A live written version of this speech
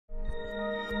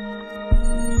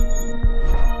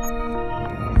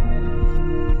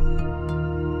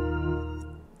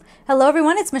Hello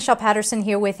everyone, it's Michelle Patterson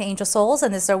here with Angel Souls,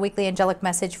 and this is our weekly angelic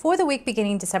message for the week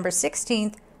beginning December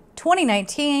 16th,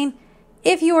 2019.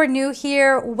 If you are new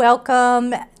here,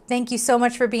 welcome. Thank you so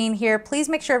much for being here. Please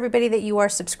make sure everybody that you are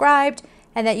subscribed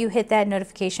and that you hit that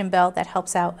notification bell. That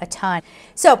helps out a ton.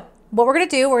 So what we're going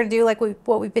to do like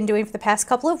what we've been doing for the past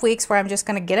couple of weeks, where I'm just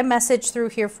going to get a message through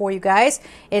here for you guys.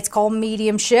 It's called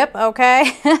mediumship,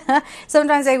 okay?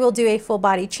 Sometimes I will do a full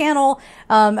body channel.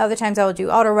 Other times I will do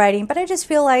auto writing, but I just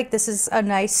feel like this is a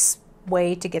nice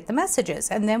way to get the messages.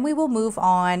 And then we will move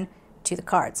on to the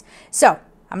cards. So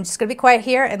I'm just going to be quiet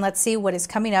here and let's see what is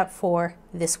coming up for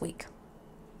this week.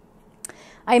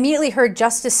 I immediately heard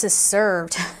justice is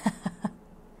served.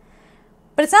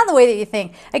 But it's not the way that you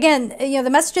think. Again, you know, the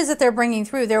messages that they're bringing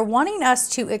through, they're wanting us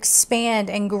to expand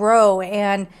and grow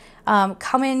and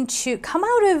come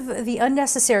out of the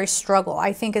unnecessary struggle,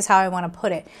 I think is how I want to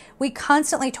put it. We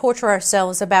constantly torture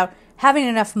ourselves about having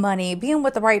enough money, being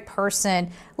with the right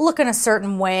person, looking a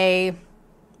certain way,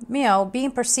 you know,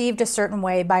 being perceived a certain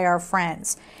way by our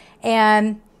friends.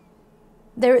 And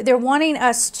they're wanting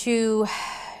us to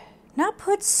not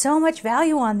put so much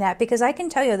value on that, because I can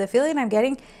tell you the feeling I'm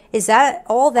getting is that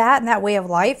all that and that way of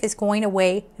life is going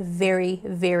away very,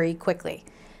 very quickly.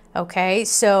 Okay,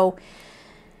 so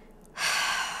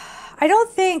I don't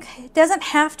think it doesn't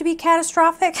have to be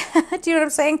catastrophic. Do you know what I'm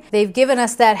saying? They've given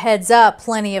us that heads up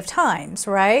plenty of times,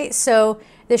 right? So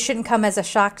this shouldn't come as a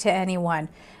shock to anyone.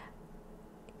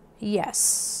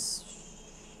 Yes.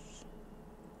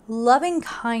 Loving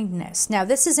kindness. Now,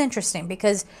 this is interesting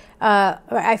because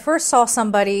I first saw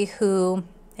somebody who,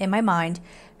 in my mind,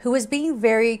 who was being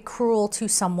very cruel to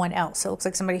someone else. It looks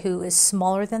like somebody who is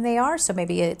smaller than they are. So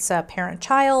maybe it's a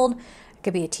parent-child. It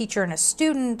could be a teacher and a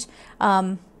student,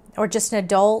 or just an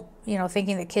adult, you know,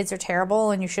 thinking that kids are terrible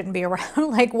and you shouldn't be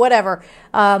around, like whatever.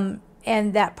 And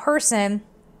that person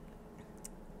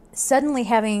suddenly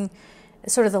having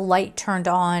sort of the light turned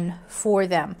on for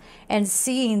them and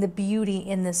seeing the beauty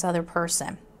in this other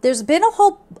person. There's been a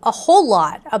whole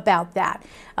lot about that,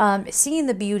 seeing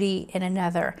the beauty in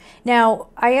another. Now,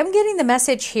 I am getting the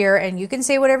message here, and you can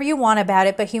say whatever you want about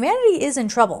it, but humanity is in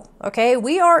trouble, okay?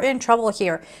 We are in trouble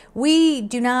here. We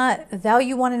do not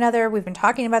value one another. We've been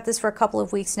talking about this for a couple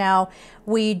of weeks now.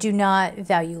 We do not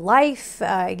value life.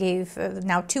 I gave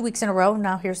now 2 weeks in a row.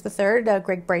 Now here's the third,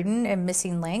 Greg Braden and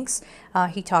Missing Links.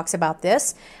 He talks about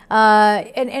this.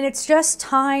 And it's just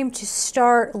time to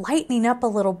start lightening up a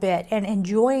little bit and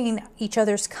enjoying each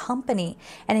other's company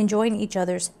and enjoying each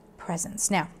other's presence.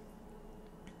 Now,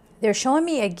 they're showing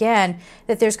me again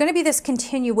that there's going to be this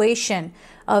continuation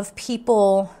of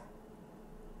people.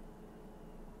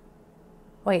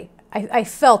 Wait, I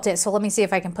felt it. So let me see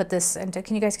if I can put this into.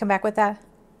 Can you guys come back with that?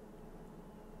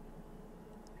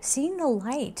 Seeing the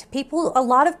light. A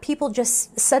lot of people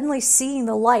just suddenly seeing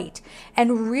the light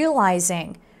and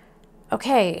realizing,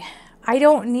 okay, I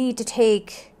don't need to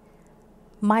take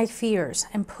my fears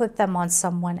and put them on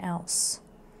someone else.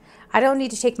 I don't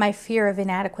need to take my fear of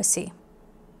inadequacy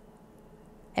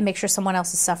and make sure someone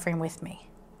else is suffering with me.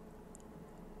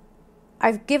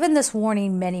 I've given this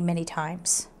warning many, many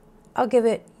times. I'll give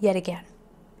it yet again.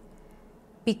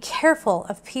 Be careful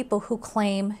of people who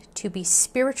claim to be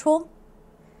spiritual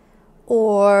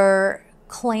or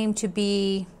claim to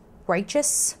be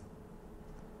righteous,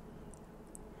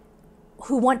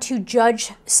 who want to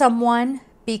judge someone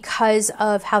because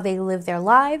of how they live their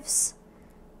lives.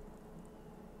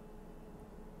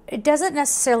 It doesn't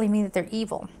necessarily mean that they're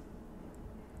evil,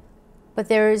 but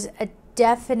there's a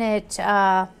definite,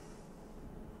 they're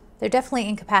definitely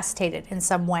incapacitated in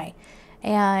some way.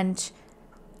 And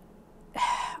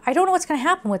I don't know what's going to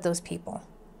happen with those people.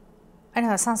 I know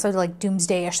that sounds so like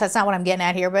doomsday-ish. That's not what I'm getting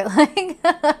at here, but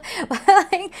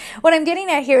like what I'm getting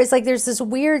at here is like there's this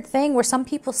weird thing where some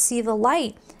people see the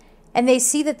light and they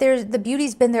see that the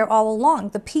beauty's been there all along.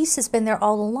 The peace has been there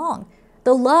all along.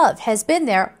 The love has been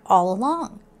there all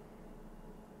along.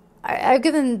 I've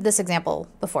given this example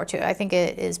before too. I think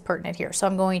it is pertinent here, so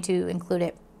I'm going to include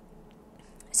it.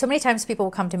 So many times people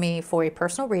will come to me for a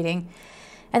personal reading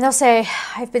and they'll say,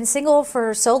 I've been single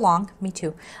for so long, me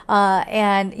too,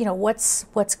 and you know, what's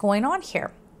going on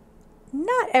here?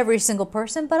 Not every single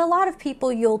person, but a lot of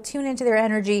people, you'll tune into their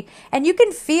energy and you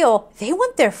can feel they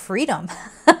want their freedom.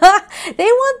 They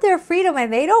want their freedom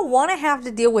and they don't want to have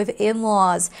to deal with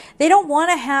in-laws. They don't want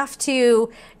to have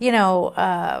to,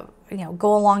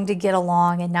 go along to get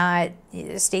along and not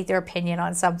state their opinion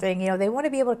on something. You know, they want to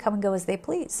be able to come and go as they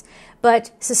please.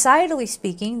 But societally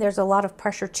speaking, there's a lot of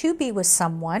pressure to be with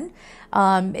someone.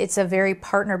 It's a very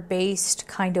partner-based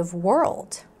kind of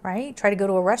world, right? Try to go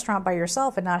to a restaurant by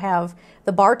yourself and not have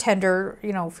the bartender,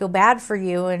 feel bad for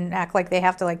you and act like they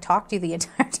have to like talk to you the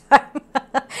entire time,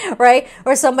 right?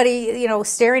 Or somebody,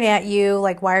 staring at you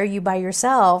like, why are you by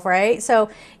yourself, right? So,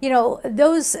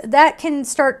 that can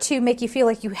start to make you feel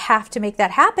like you have to make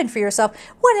that happen for yourself,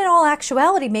 when in all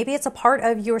actuality, maybe it's a part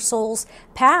of your soul's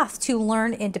path to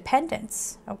learn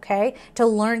independence, okay? To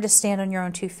learn to stand on your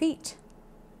own 2 feet.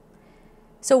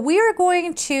 So we are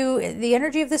going to, the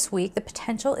energy of this week, the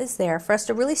potential is there for us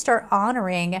to really start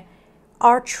honoring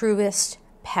our truest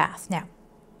path. Now,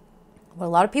 what a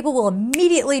lot of people will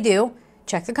immediately do,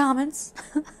 check the comments.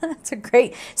 It's a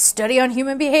great study on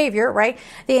human behavior, right?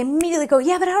 They immediately go,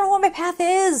 yeah, but I don't know what my path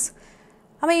is.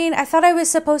 I mean, I thought I was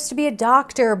supposed to be a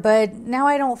doctor, but now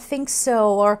I don't think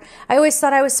so. Or I always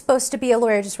thought I was supposed to be a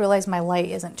lawyer. I just realized my light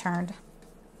isn't turned.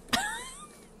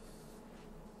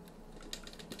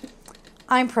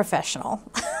 I'm professional.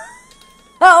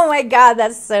 Oh my God,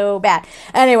 that's so bad.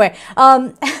 Anyway,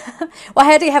 well, I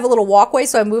had to have a little walkway,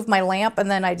 so I moved my lamp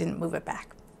and then I didn't move it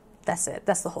back. That's it.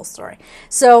 That's the whole story.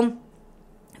 So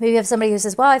maybe you have somebody who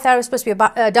says, well, I thought I was supposed to be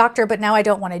a doctor, but now I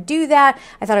don't want to do that.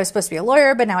 I thought I was supposed to be a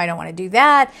lawyer, but now I don't want to do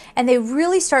that. And they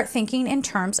really start thinking in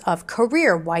terms of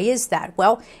career. Why is that?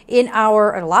 Well, in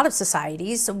a lot of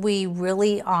societies, we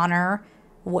really honor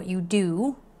what you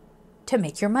do to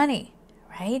make your money.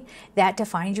 Right? That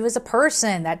defines you as a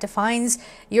person. That defines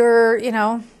your,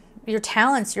 your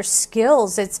talents, your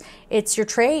skills. It's your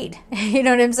trade. You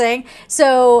know what I'm saying?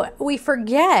 So we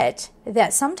forget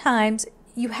that sometimes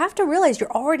you have to realize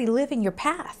you're already living your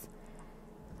path.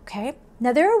 Okay?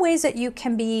 Now there are ways that you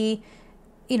can be,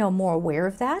 more aware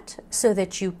of that so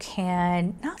that you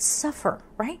can not suffer,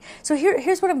 right? So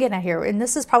here's what I'm getting at here. And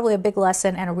this is probably a big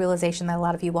lesson and a realization that a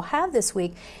lot of you will have this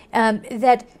week,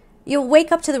 that you'll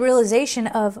wake up to the realization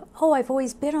of, oh, I've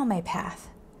always been on my path.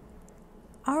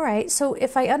 All right, so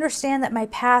if I understand that my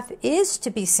path is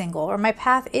to be single, or my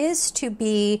path is to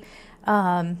be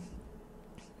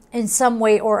in some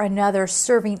way or another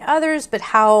serving others, but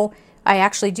how I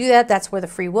actually do that, that's where the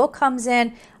free will comes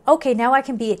in. Okay, now I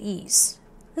can be at ease.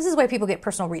 This is why people get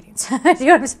personal readings. You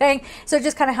know what I'm saying? So it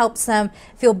just kind of helps them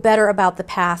feel better about the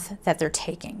path that they're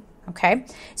taking. Okay,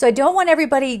 so I don't want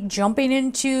everybody jumping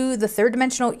into the third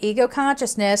dimensional ego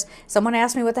consciousness. Someone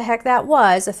asked me what the heck that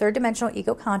was. The third dimensional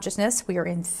ego consciousness, we are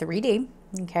in 3D.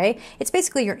 Okay, it's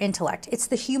basically your intellect. It's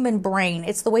the human brain.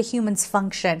 It's the way humans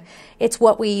function. It's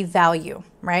what we value,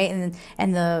 right?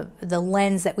 And the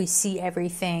lens that we see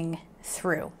everything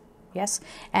through. Yes,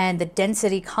 and the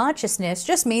density consciousness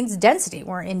just means density.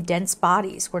 We're in dense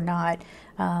bodies. We're not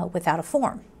without a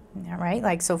form. All right,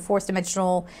 like so, fourth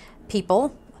dimensional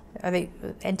people. Are they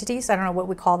entities? I don't know what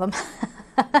we call them.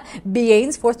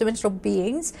 Beings, fourth dimensional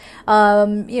beings.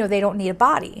 They don't need a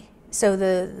body. So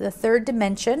the third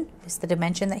dimension is the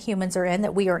dimension that humans are in,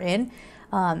 that we are in.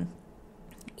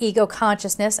 Ego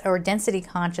consciousness or density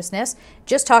consciousness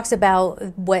just talks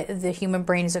about what the human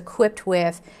brain is equipped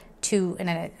with to,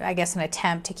 an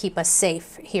attempt to keep us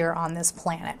safe here on this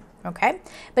planet. Okay?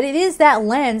 But it is that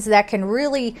lens that can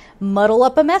really muddle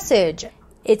up a message.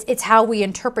 It's how we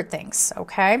interpret things,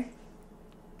 okay?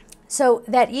 So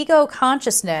that ego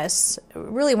consciousness,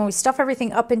 really when we stuff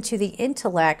everything up into the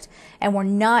intellect and we're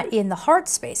not in the heart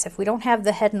space, if we don't have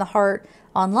the head and the heart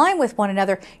online with one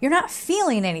another, you're not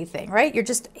feeling anything, right? You're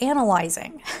just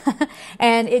analyzing.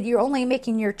 And you're only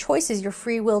making your choices, your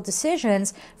free will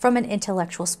decisions from an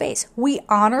intellectual space. We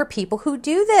honor people who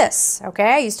do this,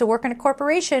 okay? I used to work in a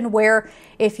corporation where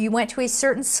if you went to a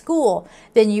certain school,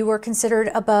 then you were considered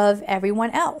above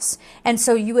everyone else. And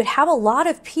so you would have a lot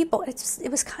of people, it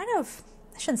was kind of,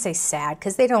 I shouldn't say sad,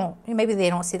 because maybe they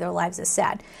don't see their lives as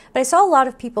sad. But I saw a lot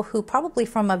of people who probably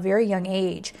from a very young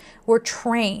age were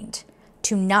trained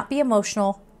to not be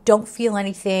emotional, don't feel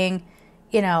anything,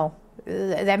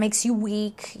 that makes you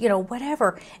weak,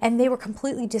 whatever. And they were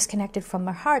completely disconnected from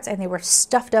their hearts and they were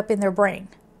stuffed up in their brain.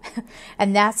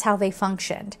 And that's how they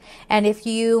functioned. And if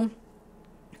you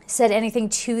said anything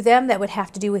to them that would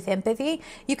have to do with empathy,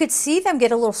 you could see them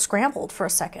get a little scrambled for a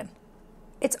second.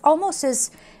 It's almost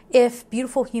as if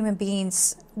beautiful human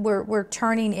beings were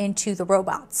turning into the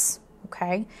robots,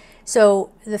 okay?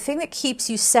 So the thing that keeps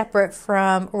you separate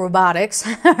from robotics,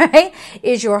 right,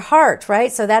 is your heart,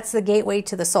 right? So that's the gateway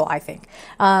to the soul, I think.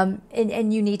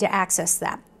 And you need to access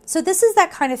that. So this is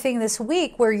that kind of thing this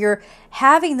week where you're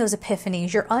having those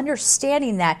epiphanies, you're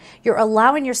understanding that, you're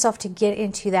allowing yourself to get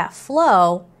into that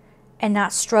flow and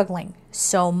not struggling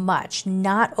so much,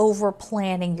 not over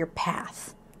planning your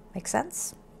path. Make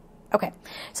sense? Okay,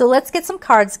 so let's get some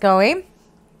cards going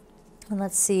and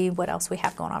let's see what else we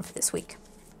have going on for this week.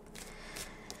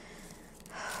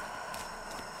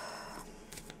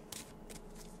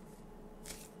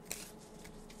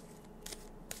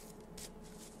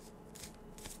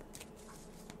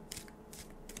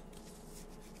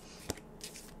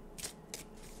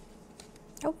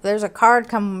 there's a card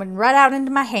coming right out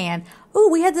into my hand. Ooh,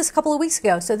 we had this a couple of weeks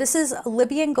ago. So this is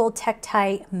Libyan Gold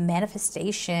Tektite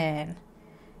Manifestation.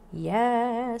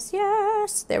 Yes,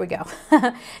 yes. There we go.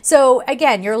 So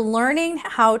again, you're learning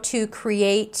how to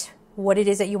create what it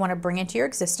is that you want to bring into your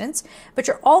existence, but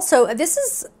you're also,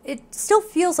 it still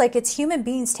feels like it's human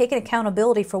beings taking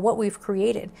accountability for what we've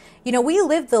created. You know, we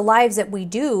live the lives that we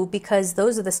do because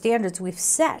those are the standards we've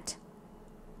set.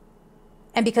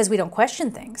 And because we don't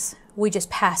question things, we just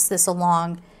pass this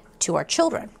along to our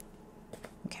children.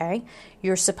 Okay?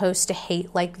 You're supposed to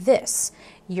hate like this.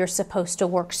 You're supposed to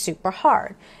work super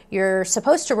hard. You're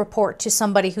supposed to report to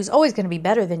somebody who's always going to be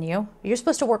better than you. You're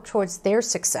supposed to work towards their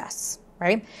success,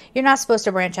 right? You're not supposed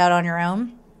to branch out on your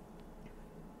own.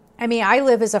 I mean, I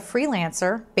live as a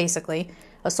freelancer, basically,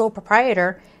 a sole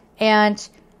proprietor, and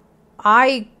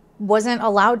I wasn't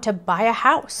allowed to buy a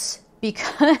house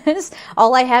because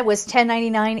all I had was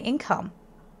 1099 income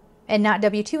and not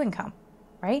W-2 income.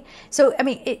 Right? So, I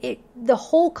mean, the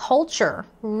whole culture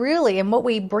really, and what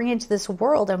we bring into this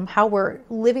world and how we're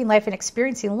living life and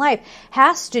experiencing life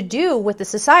has to do with the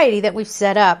society that we've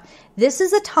set up. This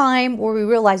is a time where we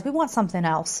realize we want something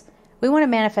else. We want to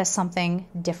manifest something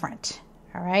different.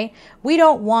 All right? We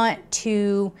don't want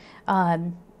to,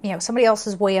 somebody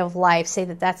else's way of life say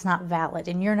that that's not valid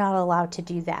and you're not allowed to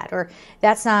do that, or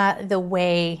that's not the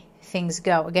way things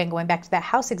go. Again, going back to that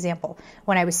house example,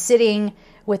 when I was sitting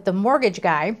with the mortgage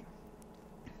guy,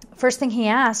 first thing he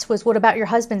asked was, what about your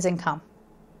husband's income?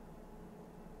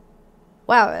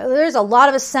 Wow, there's a lot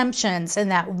of assumptions in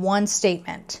that one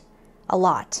statement. A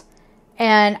lot.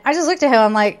 And I just looked at him,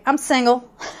 I'm like, I'm single.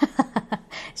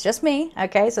 It's just me.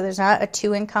 Okay, so there's not a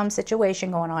two-income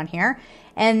situation going on here.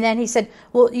 And then he said,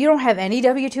 well, you don't have any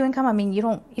W-2 income? I mean, you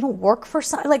don't work for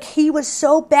some, like, he was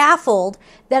so baffled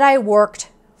that I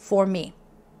worked for me.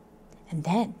 And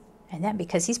then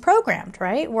because he's programmed,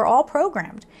 right? We're all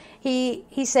programmed. He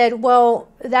said, well,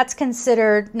 that's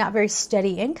considered not very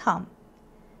steady income.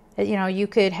 You know, you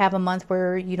could have a month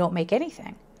where you don't make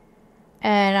anything.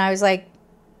 And I was like,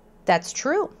 that's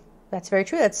true. That's very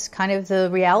true. That's kind of the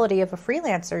reality of a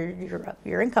freelancer.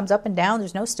 Your income's up and down.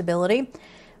 There's no stability.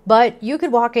 But you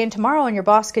could walk in tomorrow and your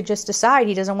boss could just decide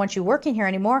he doesn't want you working here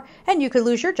anymore, and you could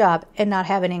lose your job and not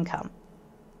have an income.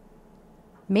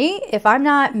 Me, if I'm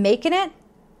not making it,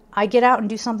 I get out and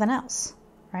do something else,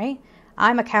 right?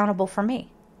 I'm accountable for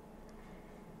me.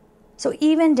 So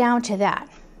even down to that,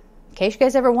 in case you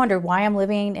guys ever wondered why I'm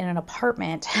living in an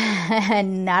apartment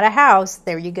and not a house,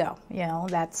 there you go. You know,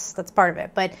 that's part of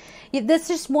it. But that's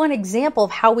just one example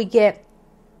of how we get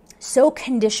so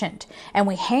conditioned and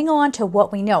we hang on to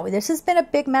what we know. This has been a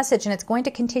big message and it's going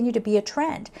to continue to be a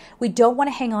trend. We don't want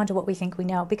to hang on to what we think we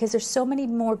know because there's so many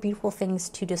more beautiful things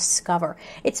to discover.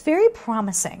 It's very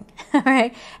promising, all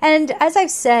right? And as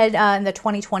I've said in the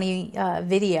 2020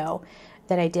 video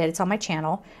that I did, it's on my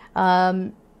channel,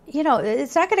 you know,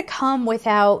 it's not going to come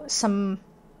without some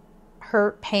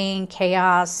hurt, pain,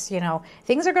 chaos. You know,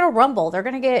 things are going to rumble. They're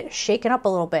going to get shaken up a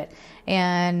little bit.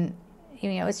 And you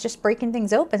know, it's just breaking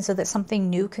things open so that something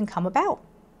new can come about.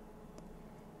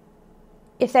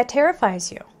 If that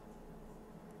terrifies you,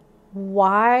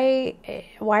 why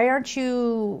aren't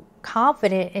you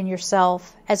confident in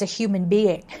yourself as a human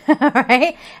being,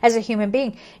 right? As a human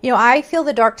being. You know, I feel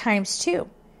the dark times too.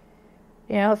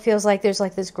 You know, it feels like there's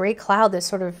like this gray cloud that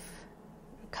sort of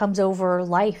comes over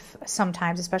life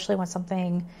sometimes, especially when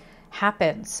something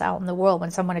happens out in the world, when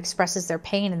someone expresses their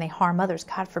pain and they harm others.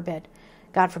 God forbid.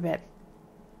 God forbid.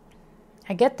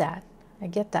 I get that. I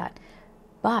get that.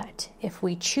 But if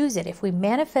we choose it, if we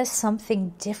manifest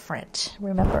something different,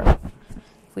 remember,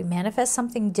 if we manifest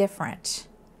something different,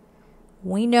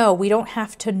 we know we don't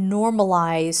have to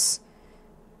normalize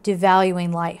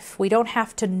devaluing life. We don't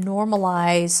have to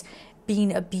normalize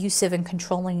being abusive and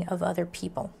controlling of other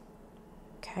people.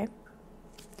 Okay?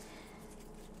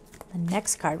 The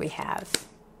next card we have,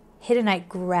 Hiddenite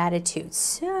Gratitude.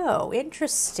 So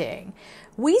interesting.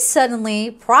 We suddenly,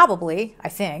 probably, I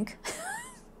think,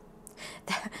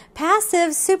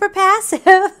 passive, super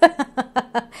passive.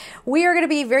 We are going to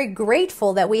be very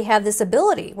grateful that we have this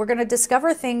ability. We're going to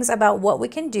discover things about what we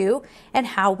can do and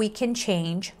how we can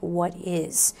change what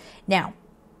is. Now,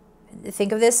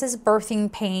 think of this as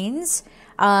birthing pains.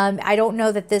 I don't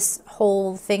know that this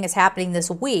whole thing is happening this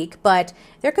week, but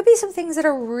there could be some things that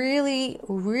are really,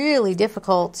 really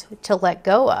difficult to let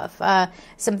go of.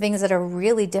 Some things that are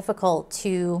really difficult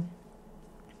to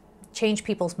change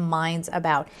people's minds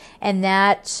about. And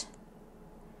that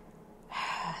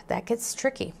gets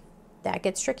tricky. that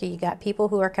gets tricky. You got people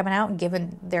who are coming out and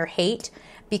giving their hate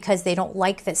because they don't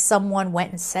like that someone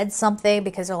went and said something,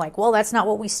 because they're like, well, that's not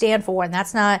what we stand for, and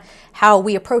that's not how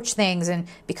we approach things, and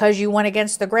because you went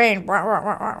against the grain,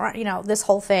 you know, this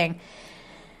whole thing.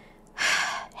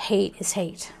 Hate is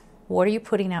hate. What are you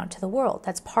putting out into the world?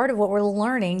 That's part of what we're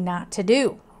learning not to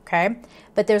do, okay?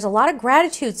 But there's a lot of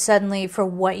gratitude suddenly for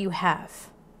what you have.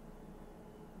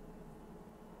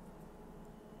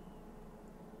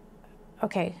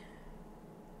 Okay.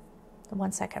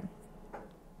 1 second.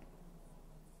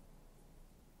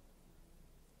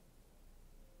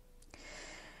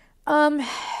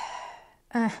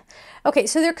 Okay,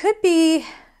 so there could be,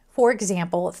 for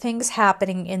example, things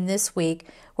happening in this week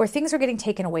where things are getting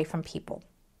taken away from people.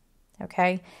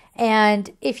 Okay? And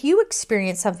if you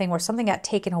experience something where something got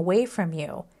taken away from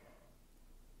you,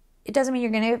 it doesn't mean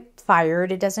you're going to get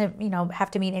fired. It doesn't,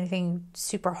 have to mean anything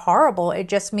super horrible. It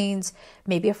just means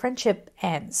maybe a friendship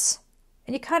ends.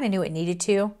 And you kind of knew it needed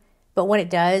to. But when it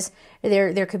does,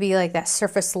 there could be like that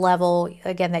surface level,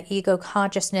 again, that ego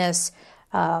consciousness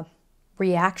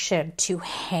reaction to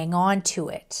hang on to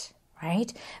it,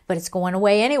 right? But it's going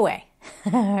away anyway.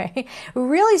 Right?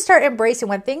 Really start embracing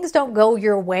when things don't go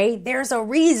your way. There's a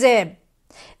reason.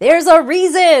 There's a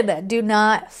reason. Do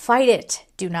not fight it.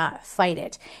 Do not fight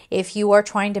it. If you are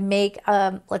trying to make,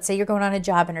 let's say you're going on a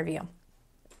job interview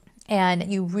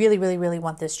and you really, really, really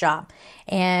want this job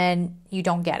and you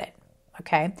don't get it,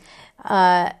 okay?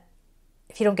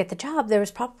 If you don't get the job, there was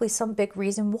probably some big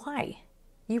reason why.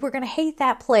 You were going to hate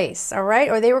that place, all right?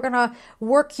 Or they were going to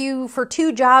work you for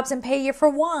 2 jobs and pay you for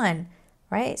 1.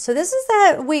 Right? So this is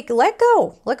that week. Let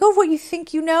go. Let go of what you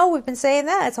think you know. We've been saying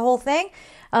that. It's a whole thing.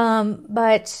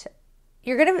 But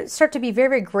you're going to start to be very,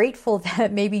 very grateful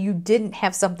that maybe you didn't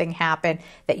have something happen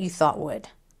that you thought would.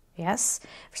 Yes?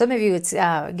 For some of you, it's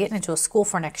getting into a school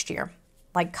for next year,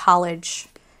 like college.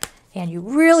 And you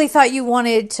really thought you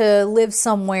wanted to live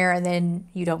somewhere and then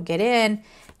you don't get in.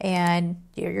 And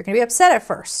you're going to be upset at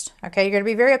first, okay? You're going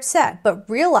to be very upset, but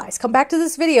realize, come back to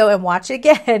this video and watch it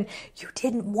again. You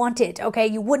didn't want it, okay?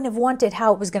 You wouldn't have wanted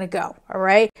how it was going to go, all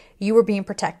right? You were being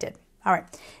protected. All right,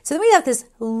 so then we have this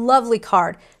lovely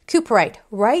card, Cooperite,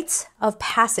 Rites of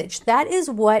Passage. That is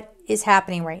what is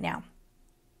happening right now.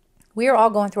 We are all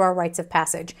going through our rites of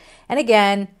passage. And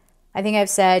again, I think I've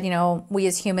said, we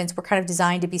as humans, we're kind of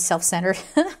designed to be self-centered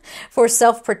for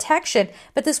self-protection.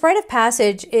 But this rite of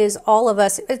passage is all of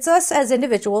us. It's us as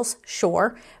individuals,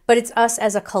 sure, but it's us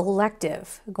as a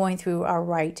collective going through our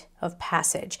rite of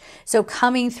passage. So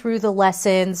coming through the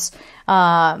lessons,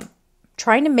 trying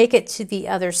to make it to the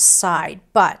other side,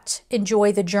 but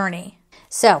enjoy the journey.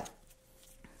 So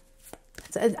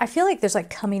I feel like there's like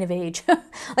coming of age,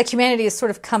 like humanity is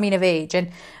sort of coming of age.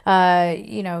 And,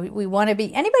 we want to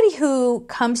be anybody who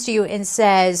comes to you and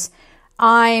says,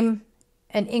 I'm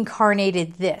an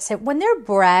incarnated this. And when they're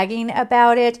bragging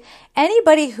about it,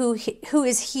 anybody who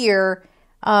is here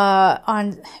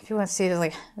if you want to see it,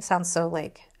 like, it sounds so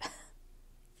like,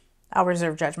 I'll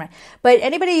reserve judgment. But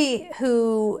anybody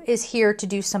who is here to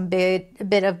do some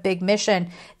bit of big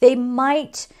mission, they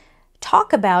might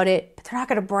talk about it, but they're not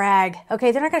going to brag,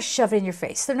 okay? They're not going to shove it in your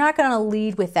face. They're not going to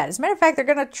lead with that. As a matter of fact, they're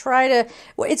going to try to,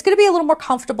 it's going to be a little more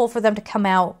comfortable for them to come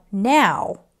out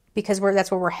now because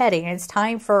that's where we're heading. And it's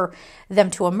time for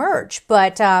them to emerge.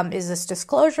 But is this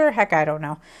disclosure? Heck, I don't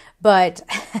know. But,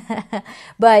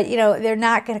 they're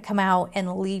not going to come out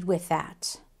and lead with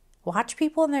that. Watch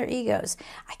people and their egos.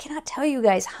 I cannot tell you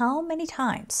guys how many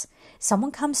times someone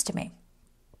comes to me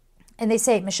and they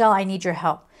say, Michelle, I need your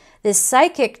help. This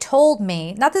psychic told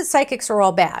me, not that psychics are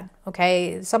all bad,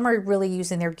 okay? Some are really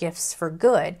using their gifts for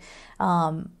good.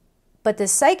 But the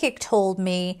psychic told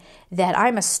me that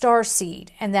I'm a star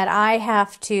seed and that I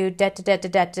have to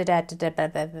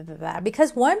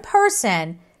because one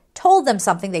person told them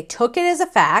something, they took it as a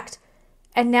fact,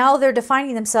 and now they're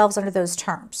defining themselves under those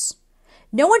terms.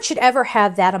 No one should ever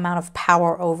have that amount of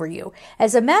power over you.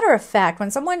 As a matter of fact,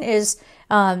 when someone is,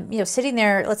 sitting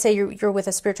there, let's say you're with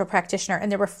a spiritual practitioner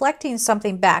and they're reflecting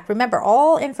something back. Remember,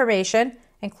 all information,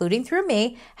 including through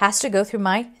me, has to go through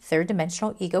my 3rd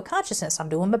dimensional ego consciousness. I'm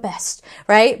doing my best,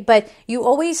 right? But you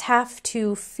always have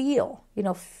to feel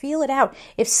it out.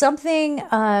 If something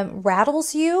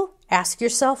rattles you, ask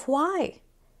yourself why.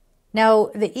 Now,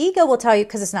 the ego will tell you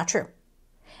because it's not true.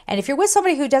 And if you're with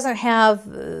somebody who doesn't have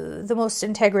the most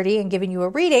integrity in giving you a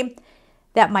reading,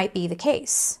 that might be the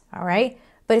case, all right?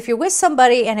 But if you're with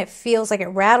somebody and it feels like it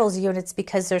rattles you and it's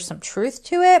because there's some truth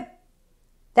to it,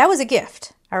 that was a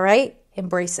gift, all right?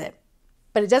 Embrace it.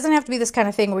 But it doesn't have to be this kind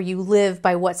of thing where you live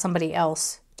by what somebody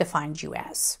else defined you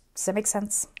as. Does that make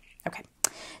sense? Okay.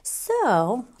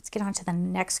 So let's get on to the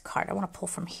next card. I want to pull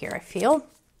from here, I feel.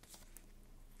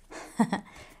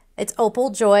 It's Opal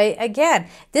Joy again.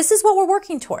 This is what we're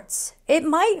working towards. It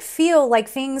might feel like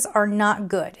things are not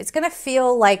good. It's going to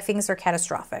feel like things are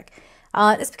catastrophic.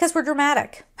 It's because we're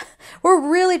dramatic. We're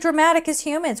really dramatic as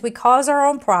humans. We cause our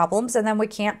own problems and then we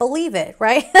can't believe it,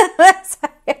 right?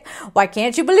 Why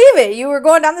can't you believe it? You were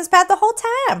going down this path the whole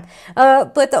time.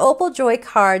 But the Opal Joy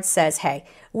card says, hey,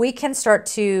 we can start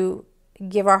to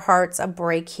give our hearts a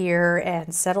break here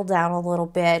and settle down a little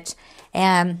bit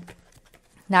and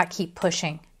not keep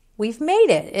pushing. We've made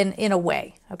it in a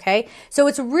way, okay? So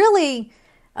it's really,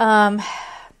 I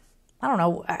don't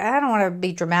know, I don't want to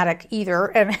be dramatic either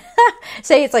and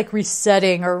say it's like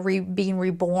resetting or being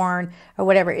reborn or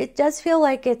whatever. It does feel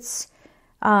like it's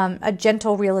a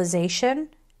gentle realization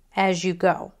as you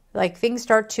go. Like things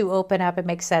start to open up and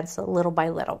make sense little by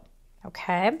little,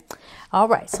 okay? All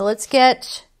right, so let's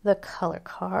get the color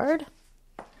card.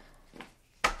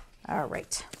 All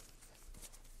right.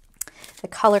 The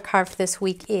color card for this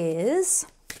week is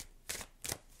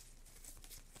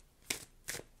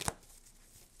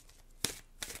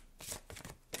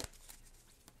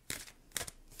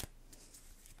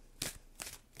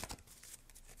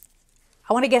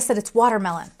I want to guess that it's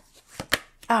watermelon.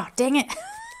 Oh, dang it.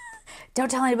 Don't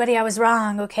tell anybody I was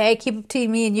wrong, okay? Keep it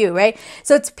between me and you, right?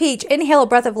 So it's peach. Inhale a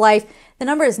breath of life. The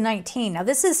number is 19. Now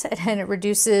this is, and it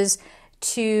reduces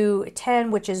to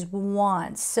 10, which is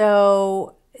 1.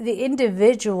 So the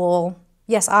individual,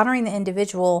 yes, honoring the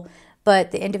individual,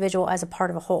 but the individual as a part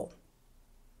of a whole.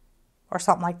 Or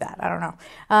something like that. I don't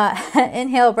know.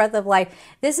 Inhale a breath of life.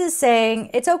 This is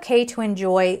saying it's okay to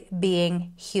enjoy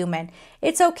being human.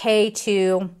 It's okay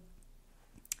to...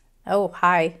 Oh,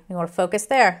 hi. You want to focus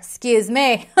there? Excuse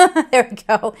me. There we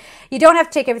go. You don't have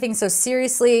to take everything so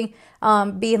seriously.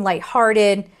 Being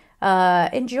lighthearted.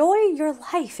 Enjoy your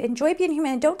life. Enjoy being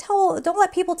human. And don't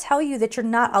let people tell you that you're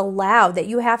not allowed, that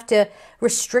you have to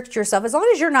restrict yourself. As long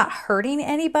as you're not hurting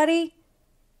anybody.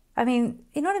 I mean,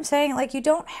 you know what I'm saying? Like, you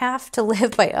don't have to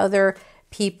live by other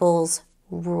people's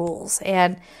rules.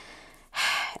 And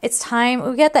it's time.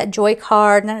 We get that joy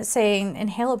card, and then it's saying,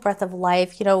 inhale a breath of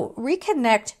life. You know,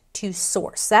 reconnect to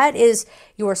source. That is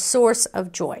your source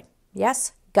of joy.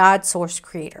 Yes, God, source,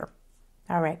 creator.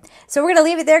 All right. So we're going to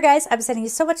leave it there, guys. I'm sending you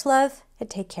so much love, and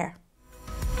take care.